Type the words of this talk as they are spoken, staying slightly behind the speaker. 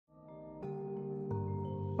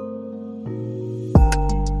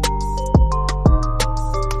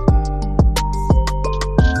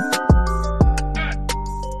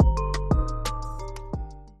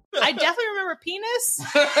penis?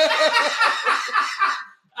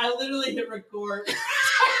 I literally hit record.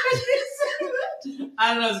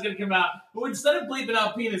 I don't know if it's going to come out. But instead of bleeping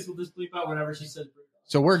out penis, we'll just bleep out whatever she said.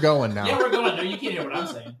 So we're going now. Yeah, we're going. No, you can't hear what I'm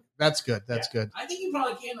saying. That's good. That's good. I think you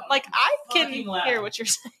probably can. Like, I can Fucking hear laughing. what you're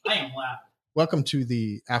saying. I am laughing. Welcome to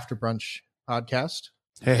the After Brunch podcast.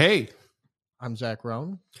 Hey, I'm Zach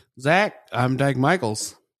Rohn, Zach, I'm Dyke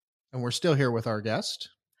Michaels. and we're still here with our guest.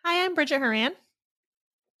 Hi, I'm Bridget Horan.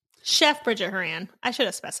 Chef Bridget Horan. I should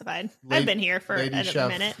have specified. I've been here for Lady a Chef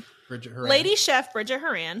minute. Bridget Horan. Lady Chef Bridget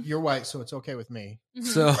Horan. You're white, so it's okay with me. Mhm.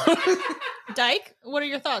 So, Dyke, what are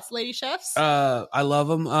your thoughts, Lady Chefs? I love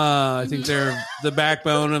them. I think they're the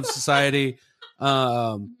backbone of society.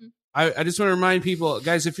 I just want to remind people,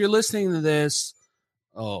 guys, if you're listening to this,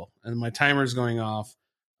 and my timer's going off.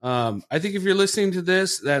 I think if you're listening to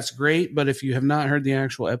this, that's great. But if you have not heard the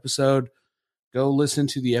actual episode, go listen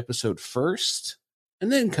to the episode first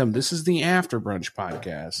and then come. This is the After Brunch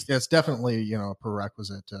podcast. Yeah, it's definitely, a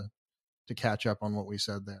prerequisite to catch up on what we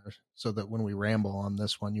said there, so that when we ramble on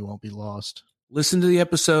this one, you won't be lost. Listen to the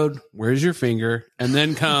episode. Where's your finger? And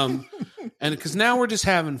then come. And because now we're just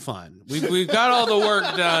having fun. We've got all the work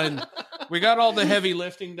done. We got all the heavy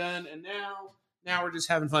lifting done. And now we're just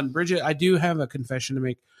having fun. Bridget, I do have a confession to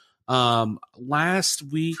make. Last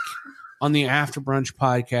week on the After Brunch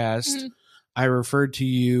podcast, I referred to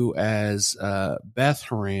you as Beth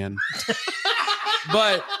Horan.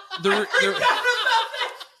 But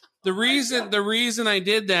the reason I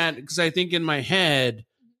did that, because I think in my head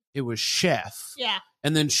it was Chef. Yeah.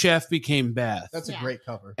 And then Chef became Beth. That's a great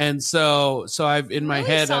cover. And so I've in my Really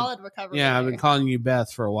head, solid recovery. I've there. been calling you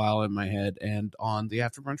Beth for a while in my head and on the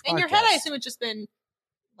After Brunch podcast. In your head, I assume it's just been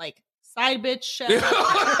like side bitch chef,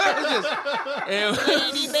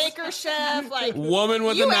 lady baker chef, like woman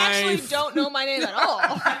with a you knife. actually don't know my name at all.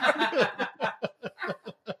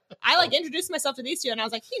 I introduced myself to these two, and I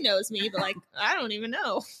was like, he knows me, but I don't even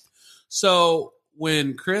know. So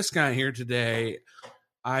when Chris got here today,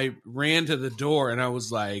 I ran to the door and I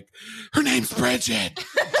was like, her name's Bridget.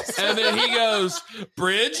 And then he goes,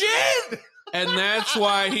 Bridget? And that's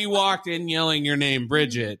why he walked in yelling your name,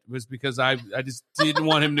 Bridget, was because I just didn't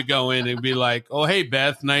want him to go in and be like, oh, hey,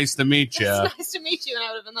 Beth, nice to meet you. It's nice to meet you. And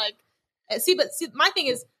I would have been like, see, my thing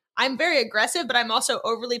is, I'm very aggressive, but I'm also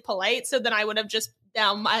overly polite. So then I would have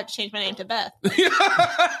I have to change my name to Beth.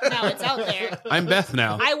 Now it's out there. I'm Beth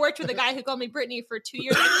now. I worked with a guy who called me Brittany for 2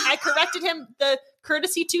 years. I corrected him the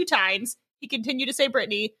courtesy 2 times. He continued to say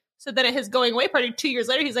Brittany. So then at his going away party 2 years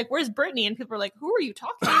later, he's like, where's Brittany? And people were like, who are you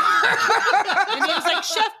talking about? And he was like,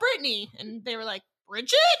 Chef Brittany. And they were like,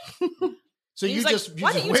 Bridget? So And you he's like, just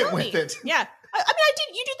why didn't you went tell with me? it. Yeah. I mean, I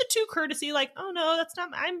did. You did the 2 courtesy, oh no, that's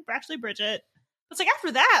not, I'm actually Bridget. It's like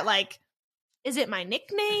after that, is it my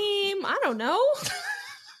nickname? I don't know.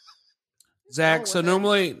 Zach, so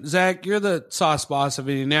normally, Zach, you're the sauce boss of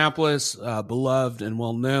Indianapolis, beloved and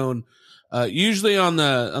well known. Usually on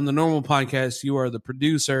the normal podcast, you are the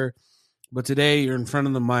producer, but today you're in front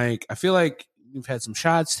of the mic. I feel like you've had some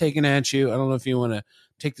shots taken at you. I don't know if you want to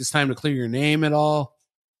take this time to clear your name at all.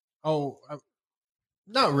 Oh,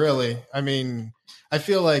 not really. I mean, I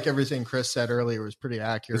feel like everything Chris said earlier was pretty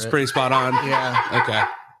accurate. It's pretty spot on. Yeah. Okay.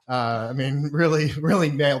 I mean, really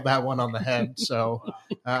nailed that one on the head. So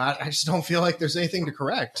I just don't feel like there's anything to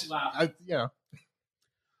correct. Wow.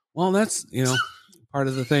 Well, that's, part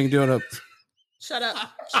of the thing doing a. Shut up.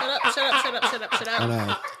 Shut up. Shut up. Shut up. Shut up. Shut up. I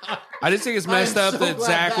know. I just think it's messed I'm up so that glad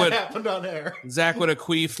Zach that would happened on air. have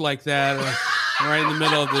queefed like that right in the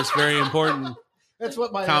middle of this very important That's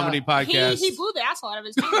what my comedy podcast. He blew the asshole out of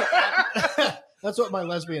his teeth. that's what my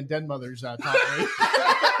lesbian den mothers taught me.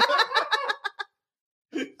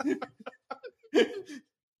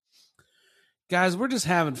 Guys, we're just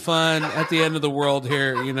having fun at the end of the world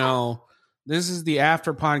here. This is the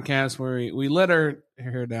after podcast where we let our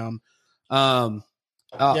hair down. Yeah,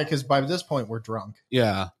 because by this point we're drunk.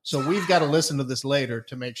 Yeah. So we've got to listen to this later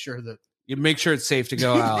to make sure that You make sure it's safe to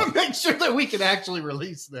go out. make sure that we can actually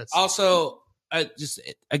release this. Also,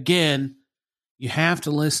 again, you have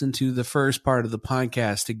to listen to the first part of the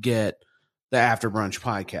podcast to get the After Brunch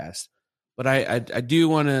podcast. But I do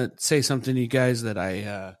want to say something to you guys that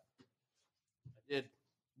I did.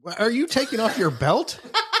 Are you taking off your belt?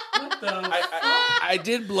 I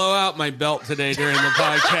did blow out my belt today during the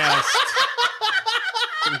podcast.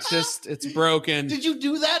 It's broken. Did you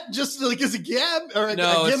do that just as a gag or a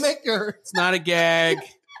No, gimmick? Or It's not a gag.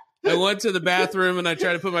 I went to the bathroom and I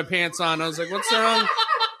tried to put my pants on. I was like, what's wrong?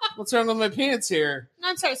 What's wrong with my pants here? No,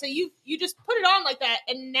 I'm sorry. So you just put it on like that,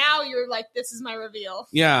 and now you're like, this is my reveal.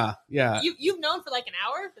 Yeah. You've known for an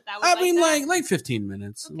hour that was. I mean, like 15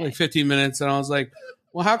 minutes. Okay. Like 15 minutes. And I was like,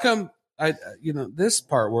 well, how come this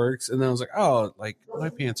part works. And then I was like, oh, like my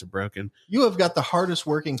pants are broken. You have got the hardest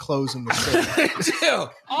working clothes in the city.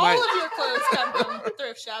 All of your clothes come from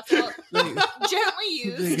thrift shops. Gently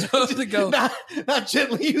used. They go. Not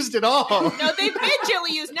gently used at all. No, they've been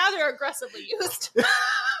gently used. Now they're aggressively used.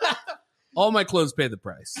 All my clothes pay the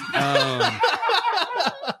price. I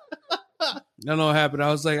don't know what happened.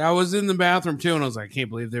 I was in the bathroom too, and I was like, I can't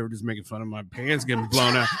believe they were just making fun of my pants getting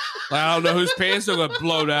blown out. Like, I don't know whose pants still got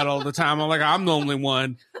blown out all the time. I'm like, I'm the only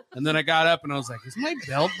one. And then I got up and I was like, is my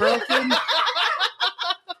belt broken?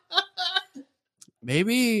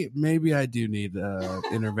 Maybe I do need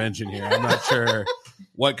intervention here. I'm not sure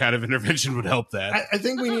what kind of intervention would help that. I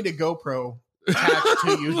think we need a GoPro attached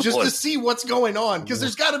to you just to see what's going on, because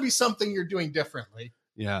there's got to be something you're doing differently.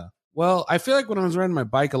 Yeah. Well, I feel like when I was riding my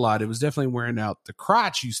bike a lot, it was definitely wearing out. The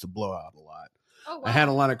crotch used to blow out a lot. Oh, wow. I had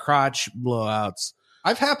a lot of crotch blowouts.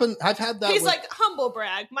 I've had that. He's like, humble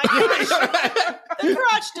brag. My crotch, the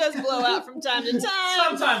crotch does blow out from time to time.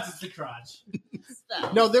 Sometimes it's the crotch.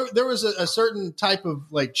 So. No, there was a certain type of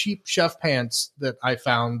like cheap chef pants that I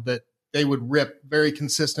found that they would rip very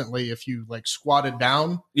consistently if you like squatted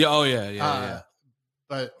down. Yeah. Oh yeah.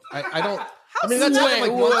 But I don't. How I mean, that's snug,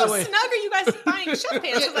 like how wait. snug are you guys buying chef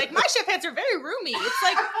pants? 'Cause, like my chef pants are very roomy. It's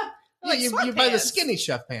like, Yeah, you buy the skinny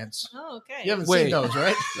chef pants. Oh, okay. You haven't seen those,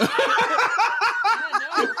 right? Yeah,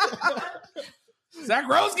 no. Zach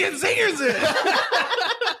Rose getting singers in.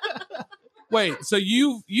 Wait, so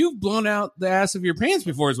you've blown out the ass of your pants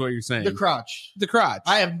before, is what you're saying? The crotch. The crotch.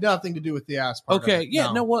 I have nothing to do with the ass part. Okay, of it.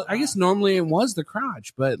 yeah, no. Well, I guess normally it was the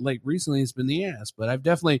crotch, but like recently it's been the ass. But I've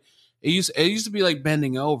definitely it used to be like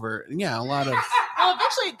bending over. And yeah, a lot of. Well,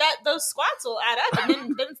 eventually those squats will add up,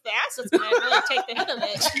 and then it's the ass that's going to really take the hit of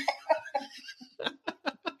it.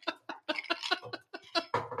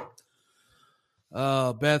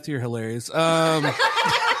 Oh, Beth, you're hilarious. Oh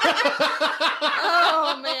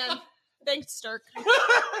man, thanks, Stark.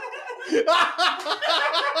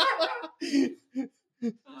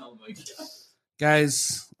 Oh my god.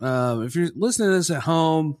 Guys, if you're listening to this at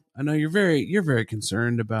home, I know you're very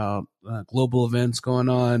concerned about global events going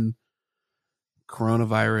on,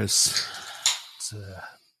 coronavirus.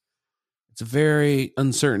 It's a very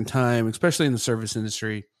uncertain time, especially in the service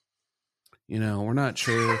industry. You know, we're not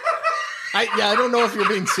sure. I don't know if you're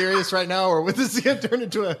being serious right now or this is going to turn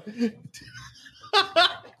into a.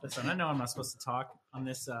 Listen, I know I'm not supposed to talk on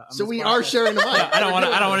this. So we are sharing a mic. I don't want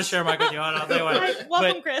to share a mic with you. I'll tell you what. Hi,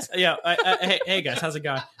 welcome, But, Chris. Yeah. Hey guys, how's it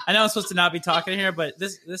going? I know I'm supposed to not be talking here, but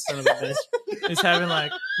this son of a bitch is having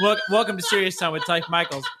like, welcome to Serious Time with Tyke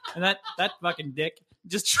Michaels, and that fucking dick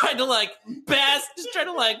just tried to like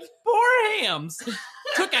pour hams.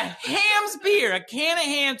 Took a Hams beer, a can of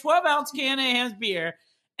ham, 12-ounce can of Hams beer,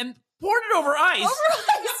 and poured it over ice. Of a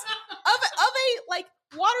like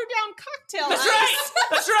watered down cocktail. That's ice. right.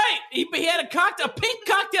 That's right. He had a pink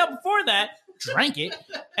cocktail before that. Drank it,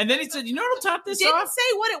 and then he said, "You know what'll top this Didn't off?"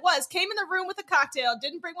 say what it was. Came in the room with a cocktail.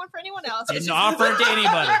 Didn't bring one for anyone else. It's Didn't just offer it to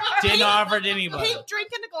anybody. Didn't offer it to anybody. pink drink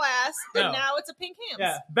in a glass, and No. now it's a pink Hams.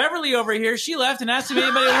 Yeah, Beverly over here, she left and asked if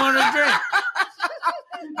anybody wanted a drink.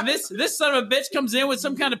 And this son of a bitch comes in with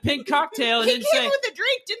some kind of pink cocktail and He didn't came say. with the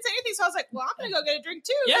drink, didn't say anything. So I was like, "Well, I'm gonna go get a drink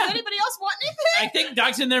too. Yeah. Does anybody else want anything?" I think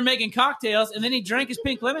Doc's in there making cocktails, and then he drank his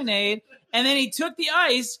pink lemonade, and then he took the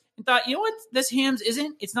ice and thought, you know what, this Hams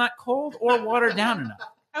isn't? It's not cold or watered down enough.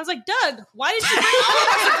 I was like, "Doug, why did you bring all of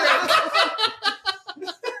us a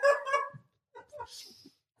drink?"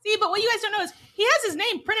 See, but what you guys don't know is he has his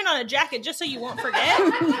name printed on a jacket just so you won't forget.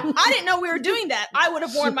 I didn't know we were doing that. I would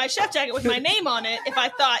have worn my chef jacket with my name on it if I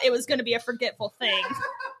thought it was going to be a forgetful thing.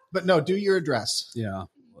 But no, do your address. Yeah,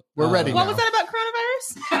 We're ready What now. was that about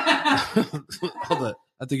coronavirus? Hold on.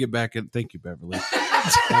 I have to get back in. Thank you, Beverly.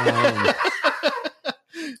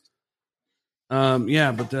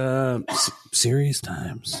 Yeah, but serious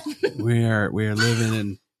times. We are living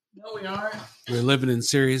in. No, we aren't. We're living in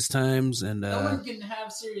serious times, and No one can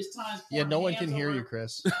have serious times. Yeah, no one can Hams hear over- you,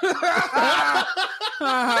 Chris.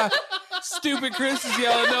 stupid Chris is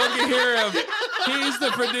yelling. No one can hear him. He's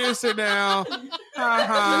the producer now.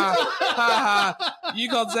 Ha ha. You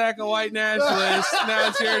called Zach a white nationalist. Now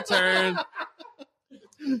it's your turn.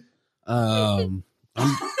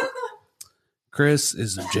 Chris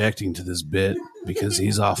is objecting to this bit because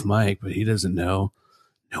he's off mic, but he doesn't know.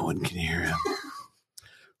 No one can hear him.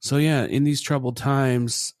 So yeah, in these troubled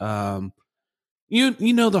times, you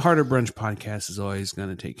know the Harder Brunch podcast is always going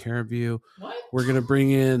to take care of you. What? We're gonna bring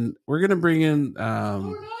in From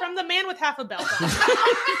the man with half a belt on.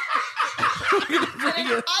 and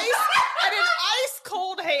an ice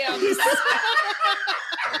cold Hams.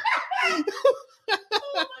 Oh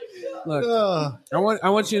my god. Look, Ugh. I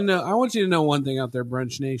want you to know one thing out there,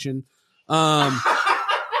 Brunch Nation.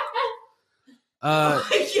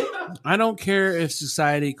 I don't care if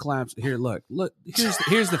society collapses. Here, look.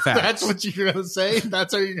 Here's the facts. That's what you're gonna say.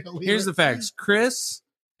 That's how you're gonna leave. Here's the facts. Chris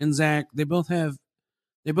and Zach, they both have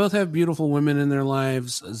beautiful women in their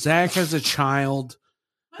lives. Zach has a child.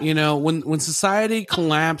 You know, when society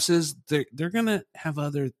collapses, they're gonna have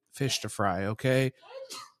other fish to fry. Okay,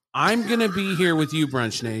 I'm gonna be here with you,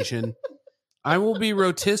 Brunch Nation. I will be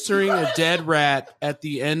rotisserie a dead rat at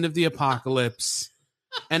the end of the apocalypse.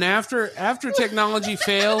 And after technology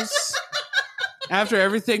fails, after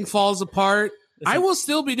everything falls apart, I will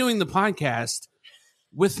still be doing the podcast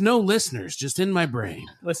with no listeners, just in my brain.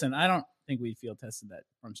 Listen, I don't think we field tested that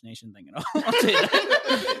Brunch Nation thing at all. I'll tell you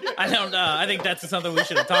that. I don't. I think that's something we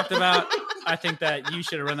should have talked about. I think that you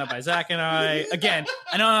should have run that by Zach and I. Again,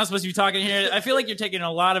 I know I'm not supposed to be talking here. I feel like you're taking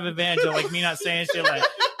a lot of advantage of like me not saying shit like,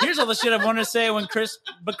 here's all the shit I want to say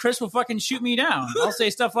but Chris will fucking shoot me down. I'll say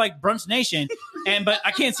stuff like Brunch Nation, but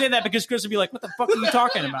I can't say that because Chris will be like, what the fuck are you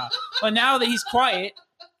talking about? But now that he's quiet,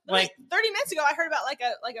 like 30 minutes ago, I heard about like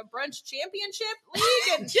a brunch championship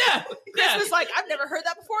league, and Chris was like, "I've never heard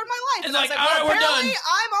that before in my life." It's And I like, was all right, we're apparently done.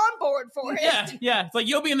 I'm on board for it. yeah. It's like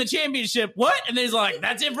you'll be in the championship. What? And then he's like,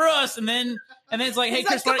 that's it for us. And then it's like, hey, He's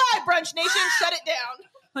Chris, like, "Goodbye, Brunch Nation. Shut it down."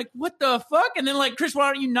 like what the fuck? And then like, Chris,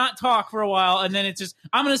 why don't you not talk for a while? And then it's just,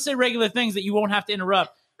 I'm gonna say regular things that you won't have to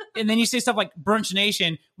interrupt. And then you say stuff like Brunch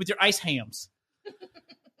Nation with your ice hams.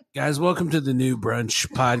 Guys, welcome to the new Brunch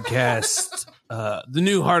podcast. The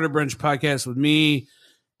new Harder Brunch podcast with me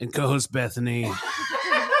and co-host Bethany.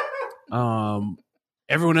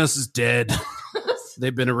 Everyone else is dead.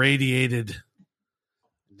 They've been irradiated.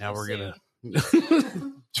 Now we're gonna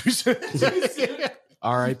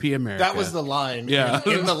R.I.P. America. That was the line. Yeah.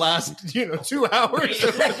 In the last 2 hours.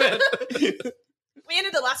 We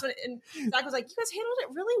ended the last one, and Zach was like, "You guys handled it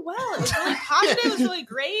really well. It was really positive. It was really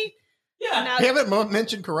great." Yeah. And now We haven't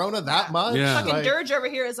mentioned Corona that much. Yeah. fucking Like- Dirge over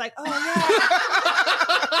here is like, "Oh yeah."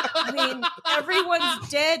 I mean, everyone's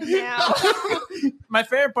dead now. My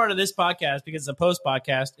favorite part of this podcast, because it's a post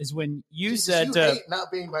podcast, is when you said you to. hate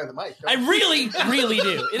not being by the mic. I really, really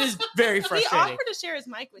do. It is very He frustrating. offered to share his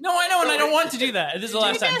mic with No, you. I know, and I don't want to do that. This is the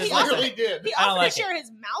last Yeah, time. This is he the last really time. did. He I don't offered like to it. share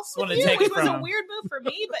his mouth wanna with you, take which it was from a him. weird move for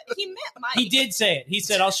me, but he meant Mike. He did say it. He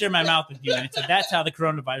said, "I'll share my mouth with you," and I said, "That's how the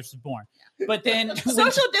coronavirus was born." But then when-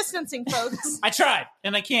 Social distancing, folks. I tried,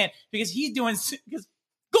 and I can't because he's doing because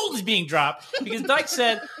gold is being dropped. Because Dyke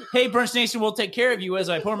said, "Hey, Brunch Nation, we'll take care of you," as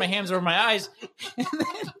I pour my hands over my eyes. And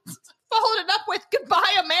then, Followed it up with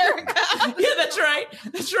 "Goodbye, America." yeah, that's right.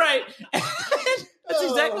 That's right. That's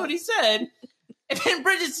exactly what he said. And then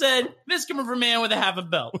Bridget said, "This coming from a man with a half a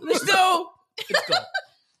belt." There's no. It's gold.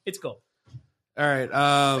 It's gold. All right.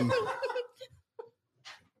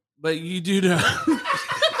 But you do know.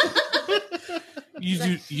 You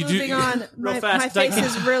do. Moving on. Real My fast, face Dyke.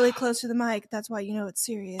 is really close to the mic. That's why you know it's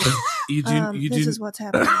serious. You do. You this do. is what's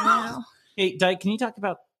happening now. Hey, Dyke, can you talk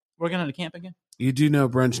about working on a camp again? You do know,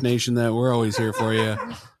 Brunch Nation, that we're always here for you.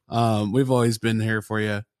 We've always been here for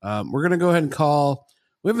you. We're going to go ahead and call.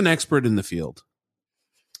 We have an expert in the field.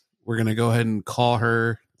 We're going to go ahead and call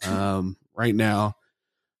her right now.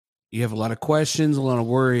 You have a lot of questions, a lot of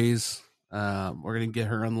worries. We're going to get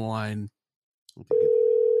her on the line.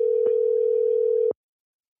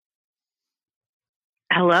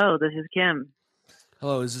 Hello, this is Kim.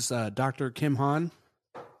 Hello, is this Dr. Kim Han?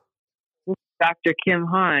 Dr. Kim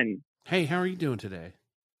Han. Hey, how are you doing today?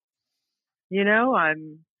 You know,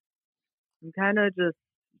 I'm kind of just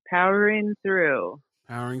powering through.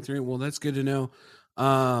 Powering through. Well, that's good to know.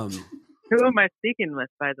 Who am I speaking with,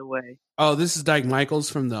 by the way? Oh, this is Dyke Michaels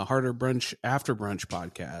from the Harder Brunch After Brunch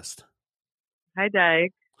podcast. Hi,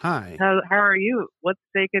 Dyke. Hi. How are you? What's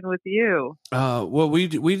taken with you? Well, we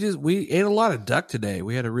ate a lot of duck today.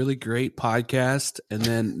 We had a really great podcast, and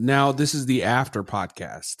then now this is the after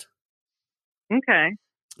podcast. Okay.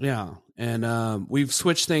 Yeah, and we've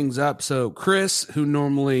switched things up. So Chris, who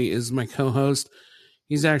normally is my co-host,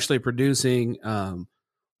 he's actually producing.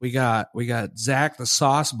 We got Zach, the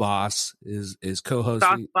Sauce Boss, is co-hosting.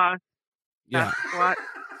 Sauce Boss. Yeah, What?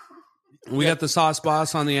 we got the Sauce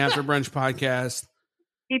Boss on the After Brunch podcast.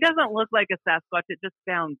 He doesn't look like a Sasquatch. It just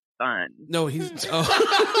sounds fun. No, he's. Oh.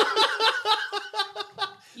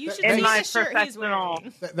 You should In see my the shirt he's professional-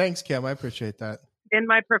 wearing. Thanks, Kim. I appreciate that. In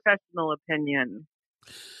my professional opinion.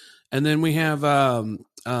 And then we have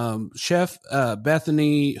Chef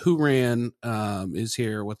Bethany Hooran is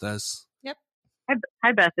here with us.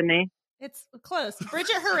 Hi, Bethany. It's close.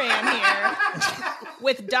 Bridget Horan here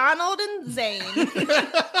with Donald and Zane.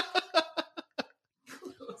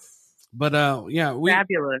 But yeah, we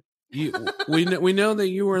Fabulous. We know that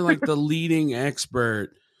you were like the leading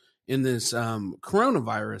expert in this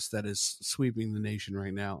coronavirus that is sweeping the nation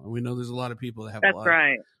right now, and we know there's a lot of people that have That's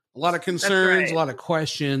right. a lot of concerns, right. a lot of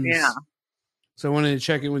questions. Yeah. So I wanted to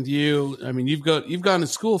check in with you. I mean, you've gone to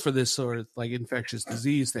school for this sort of like infectious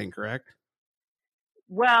disease thing, correct?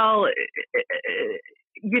 Well,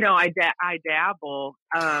 I dabble.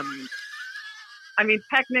 I mean,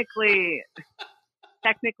 technically,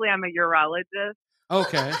 I'm a urologist,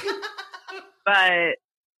 Okay. but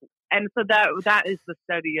and so that is the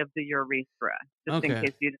study of the urethra. Just in Okay.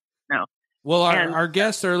 case you didn't know. Well, And- our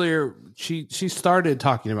guest earlier, she started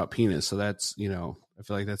talking about penis, so that's I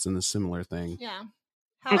feel like that's in a similar thing. Yeah.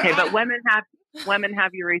 Okay, but women have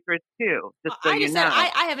urethras too. Just so I you just know. said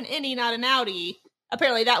I have an innie, not an outie.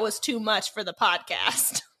 Apparently, that was too much for the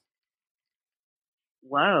podcast.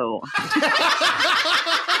 Whoa.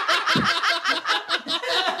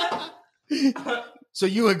 So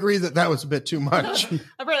you agree that was a bit too much?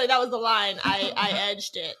 Apparently, that was the line. I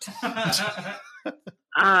edged it.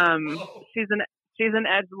 She's an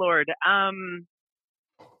edgelord.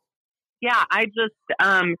 Yeah, I just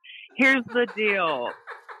here's the deal.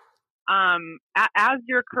 As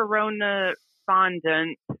your corona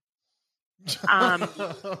fondant,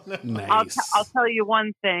 Nice. I'll tell you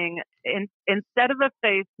one thing. Instead of a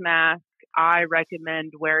face mask, I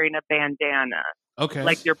recommend wearing a bandana, Okay.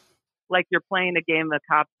 like you're playing a game of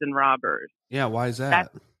cops and robbers. Yeah. Why is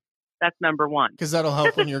that? That's number one. Because that'll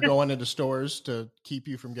help when you're going into stores to keep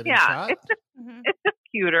you from getting Yeah, shot. it's just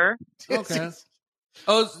cuter. Okay.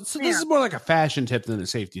 Oh, so this is more like a fashion tip than a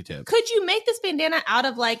safety tip. Could you make this bandana out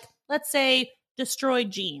of, like, let's say, destroyed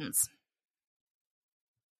jeans?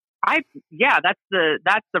 That's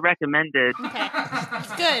the recommended. Okay,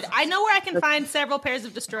 good. I know where I can find several pairs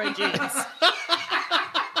of destroyed jeans.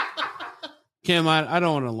 Kim, I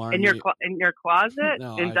don't want to alarm In you. your closet?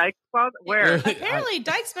 No, in Dyke's closet? Where? Apparently,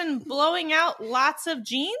 Dyke's been blowing out lots of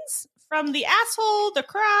jeans from the asshole, the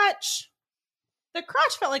crotch. The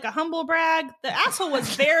crotch felt like a humble brag. The asshole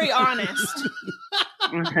was very honest.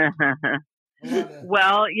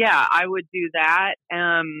 Well, yeah, I would do that.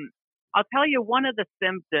 I'll tell you, one of the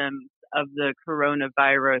symptoms of the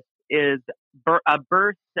coronavirus is a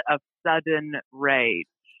burst of sudden rage.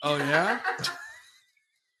 Oh yeah.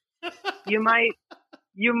 You might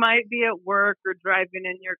be at work or driving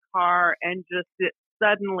in your car, and just it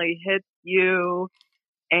suddenly hits you,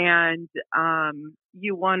 and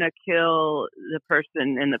you want to kill the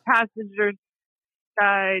person in the passenger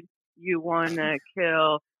side. You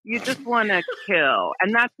just want to kill,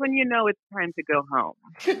 and that's when you know it's time to go home.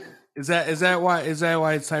 Is that why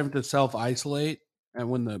it's time to self isolate and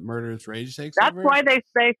when the murderous rage takes That's over? why they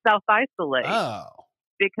say self isolate, Oh.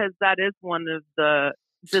 because that is one of the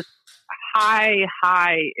just high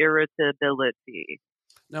irritability.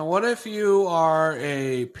 Now, what if you are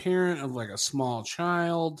a parent of like a small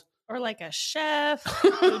child? Or like a chef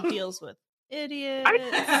who deals with idiots.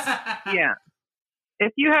 Yeah.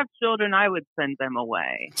 If you have children, I would send them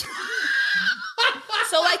away.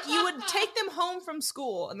 So, like, you would take them home from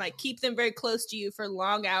school and, like, keep them very close to you for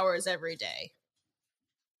long hours every day.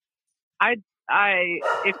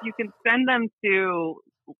 If you can send them to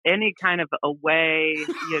any kind of away,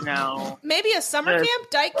 Maybe a summer camp?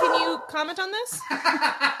 Dyke, can you comment on this?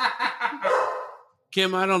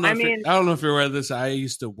 Kim, I don't know. I I don't know if you're aware of this. I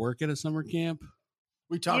used to work at a summer camp.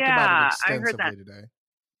 We talked Yeah, about it I heard extensively today.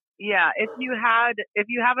 yeah, if you have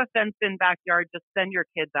a fenced-in backyard, just send your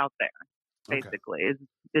kids out there. Basically,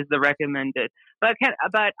 is the recommended. But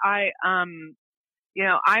I I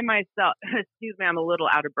myself, excuse me, I'm a little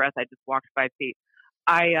out of breath. I just walked 5 feet.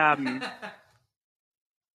 I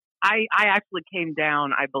actually came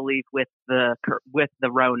down, I believe, with the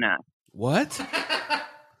Rona. What?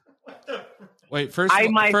 Wait, first of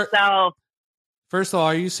all,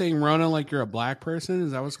 are you saying Rona like you're a black person?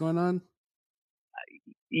 Is that what's going on?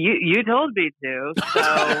 You told me to, so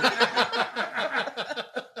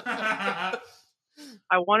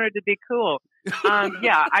I wanted to be cool.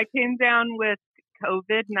 Yeah, I came down with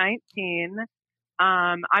COVID-19.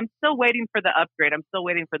 I'm still waiting for the upgrade. I'm still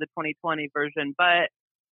waiting for the 2020 version, but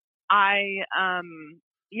I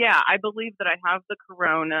believe that I have the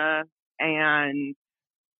corona, and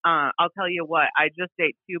I'll tell you what, I just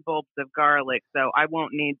ate 2 bulbs of garlic, so I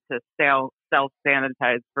won't need to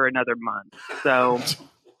self-sanitize for another month. So,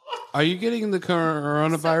 are you getting the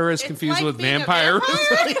coronavirus It's confused like with being a vampire?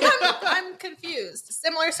 vampire? I'm confused.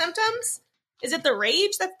 Similar symptoms? Is it the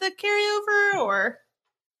rage that's the carryover, or?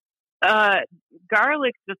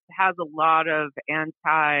 Garlic just has a lot of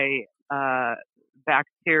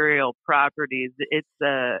bacterial properties. It's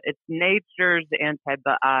nature's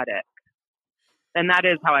antibiotic. And that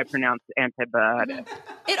is how I pronounce antibiotic.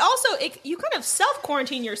 It also, you kind of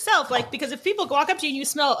self-quarantine yourself, like, because if people walk up to you and you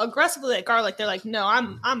smell aggressively like garlic, they're like, no,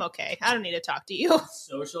 I'm okay. I don't need to talk to you.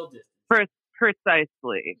 Social distance.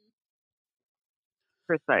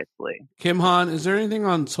 Precisely. Kim Han, is there anything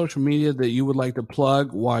on social media that you would like to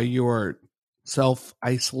plug while you're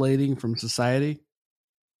self-isolating from society?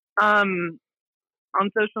 On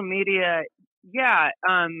social media, yeah.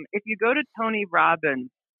 If you go to Tony Robbins'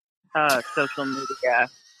 social media,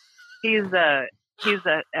 he's a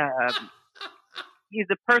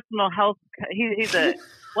personal health. He's a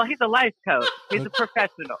life coach. He's a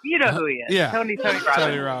professional. You know who he is. Yeah. Tony Robbins.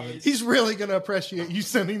 Tony Robbins. He's really going to appreciate you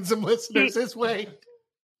sending some listeners his way.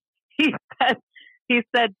 He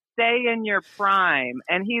said, stay in your prime.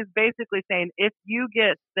 And he's basically saying, if you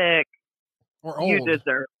get sick, Or you old.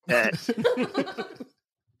 deserve it.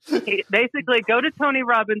 Basically, go to Tony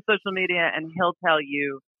Robbins' social media and he'll tell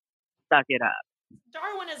you, suck it up.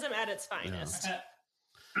 Darwinism at its finest.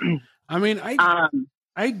 I mean, I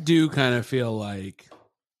do kind of feel like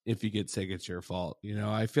if you get sick, it's your fault. You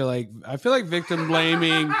know, I feel like victim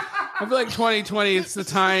blaming. I feel like 2020, it's the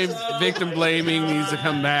time victim blaming needs to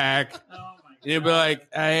come back. Oh my You'd be like,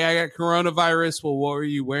 hey, I got coronavirus. Well, what were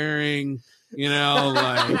you wearing? You know,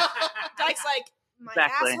 like, Dyke's like, my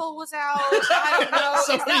Exactly. asshole was out. I don't know. Is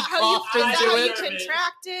Somebody that how you, coughed is that into how you it.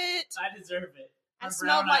 contract it? I deserve it. I I'm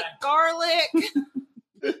smelled brown-eyed. like garlic.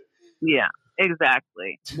 Yeah,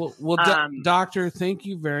 exactly. well, doctor, thank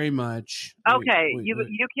you very much. Okay, Wait.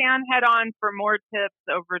 you can head on for more tips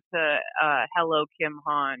over to Hello Kim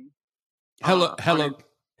Han. Hello,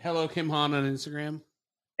 Kim Han on Instagram.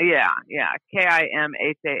 Yeah,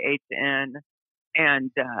 KIMHAHN,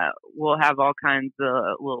 and we'll have all kinds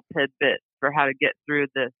of little tidbits for how to get through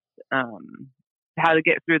this, how to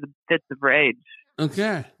get through the fits of rage.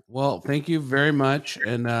 Okay. Well, thank you very much,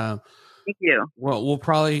 and Thank you. well,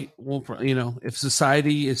 you know, if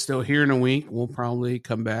society is still here in a week, we'll probably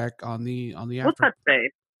come back on the We'll after. touch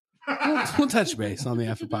base. We'll touch base on the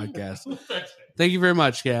after podcast. Thank you very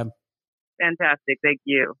much, Gab. Fantastic. Thank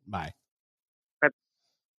you. Bye. Bye.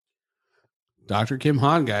 Dr. Kim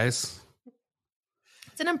Han, guys.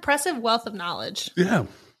 It's an impressive wealth of knowledge. Yeah.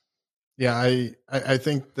 Yeah, I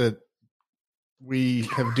think that we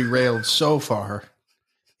have derailed so far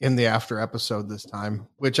in the after episode this time,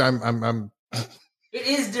 which I'm It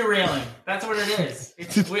is derailing. That's what it is.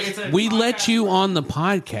 We let you on the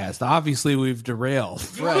podcast. Obviously, we've derailed.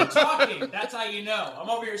 You were talking. That's how you know. I'm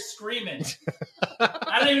over here screaming.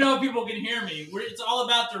 I don't even know if people can hear me. It's all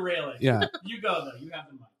about derailing. Yeah. You go, though. You have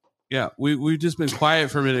the mic. Yeah. We've just been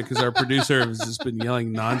quiet for a minute because our producer has just been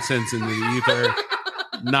yelling nonsense into the ether,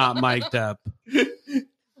 not mic'd up.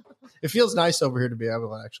 it feels nice over here to be able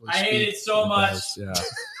to actually I speak. hate it so much. Yeah.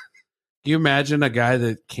 Can you imagine a guy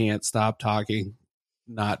that can't stop talking,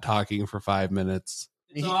 not talking for 5 minutes?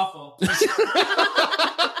 It's awful.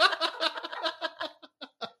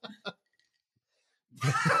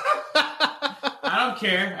 I don't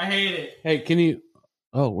care. I hate it. Hey, can you?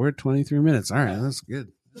 Oh, we're at 23 minutes. All right, that's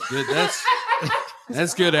good. Good.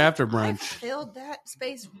 That's good after I brunch. filled that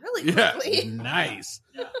space really Yeah, quickly. nice.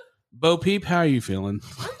 Bo Peep, how are you feeling?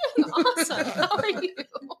 Awesome. How are you?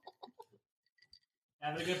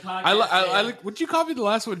 Having a good podcast. I like. Would you call me the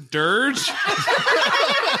last one, Dirge?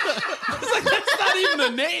 I was like, that's not even a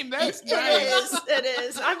name. That's nice. It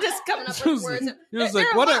is. I'm just coming up It with was- words. it was There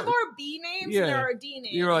like, are what a a- lot more B names Yeah. than there are D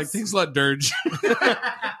names. You were like, thanks a lot, Dirge.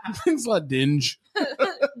 Thanks a lot, Dinge.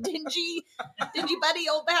 dingy buddy,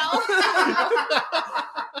 old pal.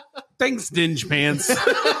 Thanks, Dinge Pants. See, but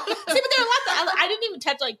there are a lot that I didn't even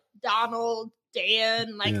touch, like Donald,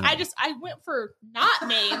 Dan. Like Yeah. I went for not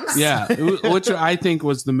names. Yeah, which I think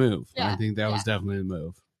was the move. Yeah, I think that was yeah. definitely the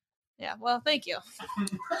move. Yeah. Well, thank you.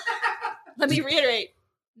 Let me reiterate: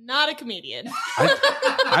 not a comedian.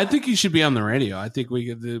 I think you should be on the radio. I think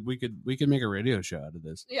we could make a radio show out of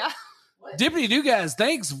this. Yeah. Dippity doo guys,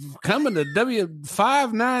 thanks for coming to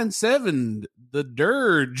W597 the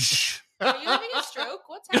Dirge. Are you having a stroke?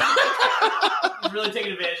 What's happening? He's really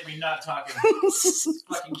taking advantage of me not talking. It's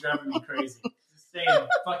fucking driving me crazy. Just saying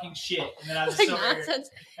fucking shit. And then I'm It's just like over here. nonsense.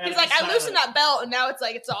 and He's I'm like, just I loosened silent. that belt, and now it's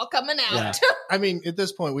like it's all coming out. Yeah. I mean, at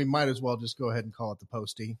this point, we might as well just go ahead and call it the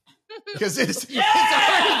postie because it's Yeah!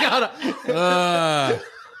 already got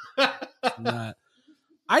Not-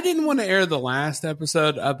 I didn't want to air the last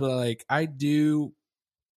episode. But like, I do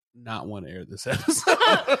not want to air this episode.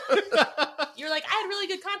 You're like, I had really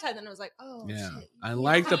good content, and I was like, oh, Yeah, shit. I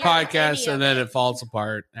like the can't air any podcast, of and then it. it falls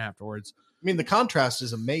apart afterwards. I mean, the contrast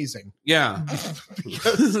is amazing. Yeah,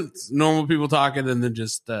 it's normal people talking, and then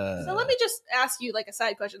just. So let me just ask you like a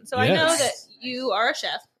side question. So I know Yes. that you are a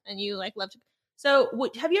chef and you like love to. So,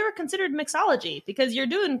 have you ever considered mixology? Because you're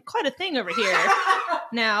doing quite a thing over here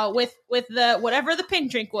now with the whatever the pink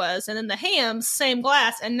drink was, and then the hams, same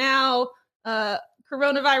glass, and now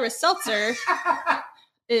coronavirus seltzer.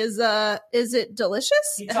 Is it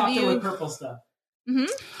delicious? He topped it with purple stuff. Mm-hmm.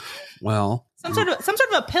 Well, some sort of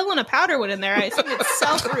a pill and a powder went in there. I assume it's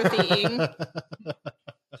self-roofing.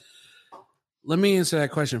 let me answer that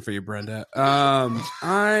question for you, Brenda.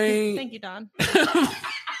 Thank you, Don.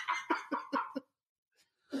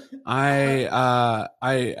 I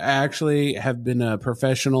actually have been a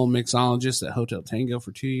professional mixologist at Hotel Tango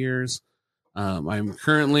for 2 years. I'm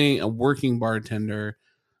currently a working bartender.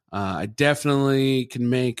 I definitely can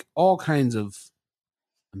make all kinds of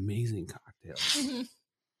amazing cocktails.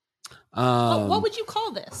 Mm-hmm. What would you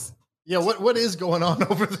call this? Yeah, what is going on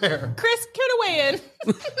over there? Chris, care to weigh in?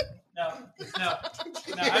 No.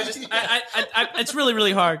 It's really,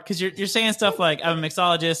 really hard because you're saying stuff like I'm a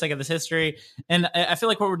mixologist, I got this history, and I feel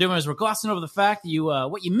like what we're doing is we're glossing over the fact that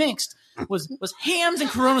what you mixed was hams and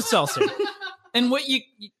Corona seltzer, and what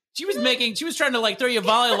she was trying to like throw you a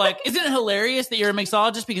volley like, isn't it hilarious that you're a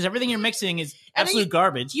mixologist because everything you're mixing is absolute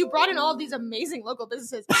garbage? You brought in all these amazing local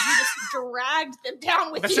businesses and you just dragged them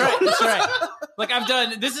down with That's you. right. That's right. Like I've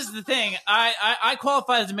done. This is the thing. I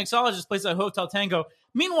qualified as a mixologist placed at Hotel Tango.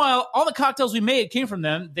 Meanwhile, all the cocktails we made came from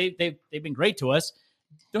them. They've been great to us.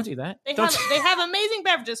 Don't do that. They have amazing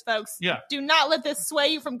beverages, folks. Yeah. Do not let this sway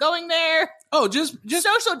you from going there. Oh, just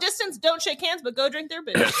social distance. Don't shake hands, but go drink their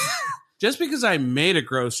booze. just because I made a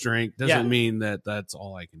gross drink doesn't mean that that's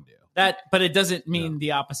all I can do. But it doesn't mean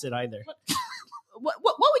the opposite either. What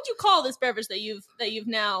would you call this beverage that you've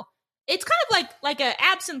now? It's kind of like an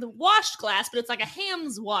absinthe washed glass, but it's like a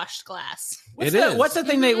Hamm's washed glass. It is. What's the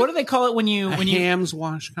thing? What do they call it when you Hamm's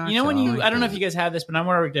washed cocktail? You know when you I don't know if you guys have this, but I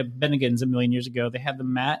worked at Bennigan's a million years ago. They had the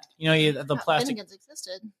mat. You know, you the plastic. Bennigan's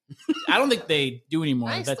existed. I don't think they do anymore.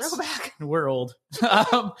 Nice That's throwback. We're old.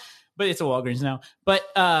 But it's a Walgreens now. But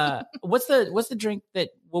what's the drink that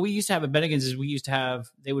we used to have at Bennigan's is we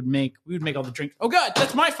would make all the drinks. Oh God,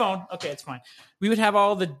 that's my phone. Okay, it's fine. We would have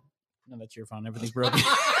all the no, that's your phone. Everything's broken.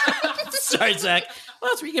 Sorry, Zach.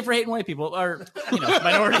 Well, that's what you get for hating white people or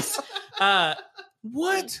minorities.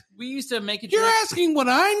 What? We used to make a drink. You're asking what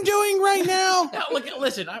I'm doing right now? No, look,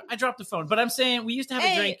 listen, I dropped the phone, but I'm saying we used to have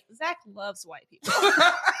a drink. Zach loves white people.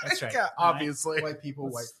 That's right. Obviously. White people,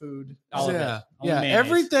 white food. All of it. Yeah. All Yeah. mayonnaise.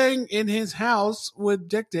 Everything in his house would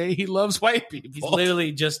dictate he loves white people. He's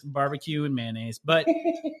literally just barbecue and mayonnaise. But What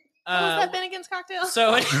was that Bennigan's cocktail?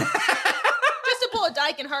 so Just to pull a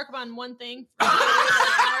Dyke and harp on one thing.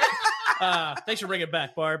 thanks for bringing it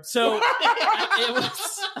back, Barb. So it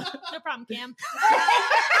was. No problem, Cam.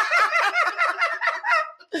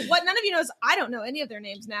 What none of you knows, I don't know any of their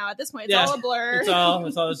names now. At this point, it's all a blur. It's all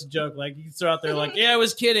just a joke. Like you throw out there, like, yeah, I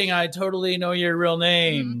was kidding. I totally know your real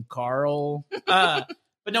name, Carl. But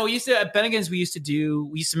no, we used to at Bennigan's. We used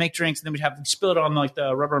to make drinks, and then we'd have to spill it on like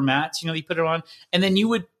the rubber mats. You put it on, and then you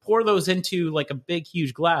would pour those into like a big,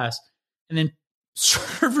 huge glass, and then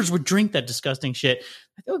servers would drink that disgusting shit.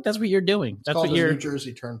 I feel like that's what you're doing. That's what you're. New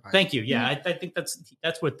Jersey Turnpike. Thank you. Yeah, I think that's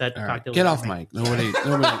what that All right, cocktail. get is. off mic.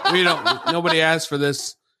 Nobody asked for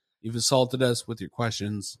this. You've assaulted us with your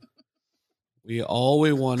questions. All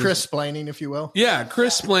we want Chris splaining, if you will. Yeah,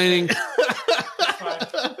 Chris splaining.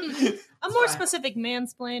 A more specific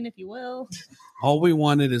mansplain, if you will. All we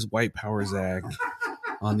wanted is white power Zag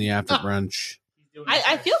on the after brunch.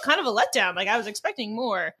 I feel kind of a letdown. Like I was expecting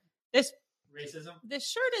more. This racism. This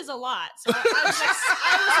shirt is a lot. So I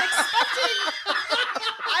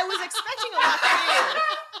was expecting a lot from you.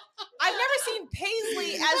 I've never seen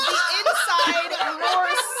paisley as the inside more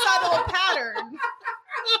subtle pattern.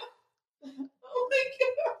 Oh my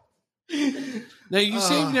god. Now you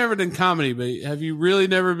say you've never done comedy, but have you really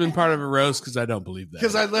never been part of a roast? Because I don't believe that.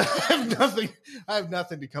 Because I have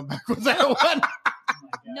nothing to come back with that one.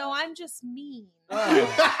 No, I'm just mean.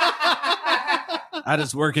 I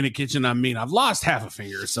just work in a kitchen. I'm mean. I've lost half a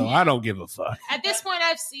finger, so I don't give a fuck. At this point,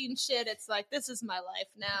 I've seen shit. It's like, this is my life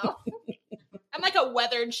now. I'm like a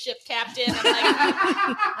weathered ship captain. I'm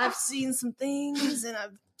like, I've seen some things and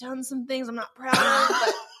I've done some things I'm not proud of,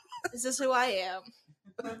 but this is who I am.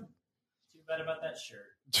 Too bad about that shirt.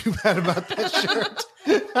 Too bad about that shirt.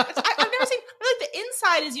 I've never seen, like the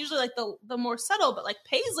inside is usually like the more subtle, but like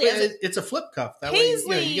paisley. It's a flip cuff. That Paisley.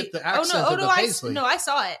 way, you get the accent of the paisley. I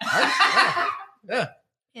saw it. Yeah.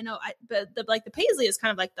 But the paisley is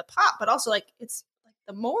kind of like the pop, but also like it's like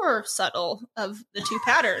the more subtle of the two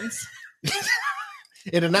patterns.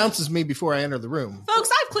 It announces me before I enter the room. Folks,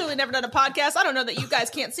 I've clearly never done a podcast. I don't know that you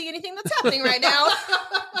guys can't see anything that's happening right now.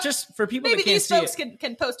 Just for people Maybe that can't these see folks it.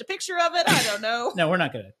 can post a picture of it. I don't know. No, we're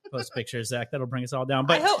not gonna. post pictures, Zach. That'll bring us all down.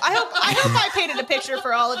 But I hope I painted a picture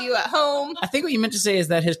for all of you at home. I think what you meant to say is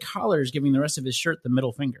that his collar is giving the rest of his shirt the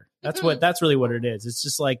middle finger. That's really what it is. It's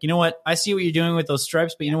just like, you know what? I see what you're doing with those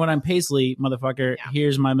stripes, but you know what? I'm Paisley, motherfucker. Yeah.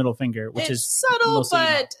 Here's my middle finger, which It's is subtle, mostly,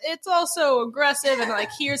 but it's also aggressive, and like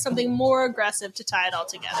here's something more aggressive to tie it all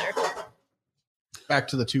together. Back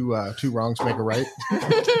to the two wrongs make a right.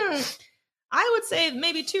 I would say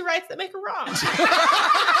maybe two rights that make a wrong.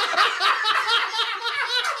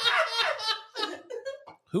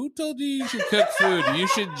 Who told you should cook food? You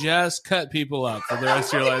should just cut people up for the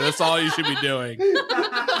rest of your life. That's all you should be doing.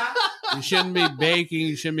 You shouldn't be baking.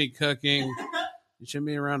 You shouldn't be cooking. You shouldn't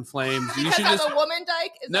be around flames. You should Because just I'm a woman,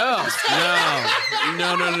 Dyke? Is no.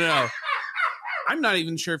 that I'm not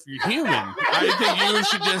even sure if you're human. I think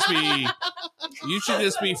you should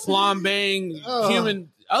just be flambeing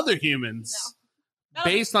other humans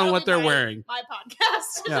based on what they're wearing. My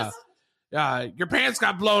podcast. Yeah. Your pants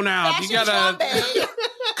got blown out. Fashion You got a flambe.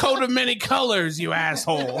 coat of many colors, you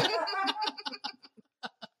asshole.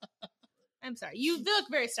 I'm sorry. You look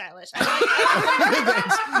very stylish.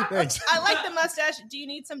 I Thanks. like the mustache. Do you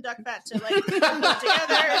need some duck fat to like put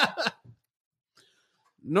together?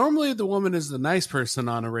 Normally, the woman is the nice person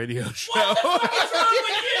on a radio show. What's wrong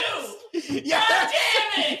with you? Yes. Damn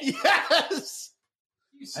it! Yes.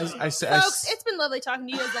 I Folks, it's been lovely talking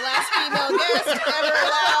to you as the last female guest ever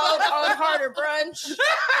allowed on Harder Brunch. The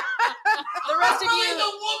rest of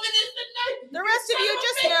you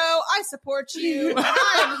just know I support you.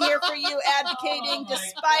 I'm here for you, advocating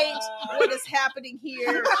despite what is happening here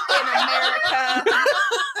in America.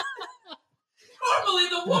 Normally,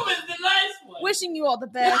 the woman's the nice one. Wishing you all the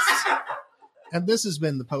best. And this has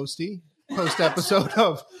been the post episode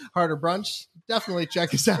of Harder Brunch. Definitely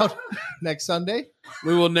check us out next Sunday.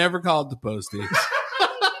 We will never call it the postie.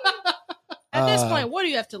 At this point, what do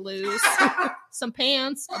you have to lose? Some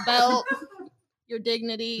pants, a belt, your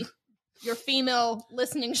dignity, your female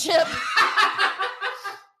listening ship,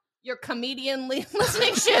 your comedian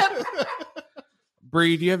listening ship.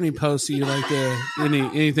 Bree, do you have any posts you like to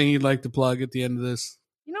anything you'd like to plug at the end of this?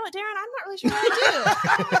 You know what, Darren? I'm not really sure what I do.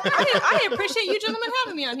 I appreciate you gentlemen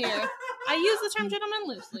having me on here. I use the term gentleman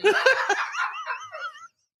loosely.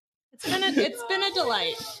 It's been a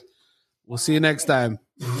delight. We'll see you next time.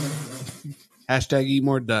 # eat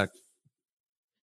more duck.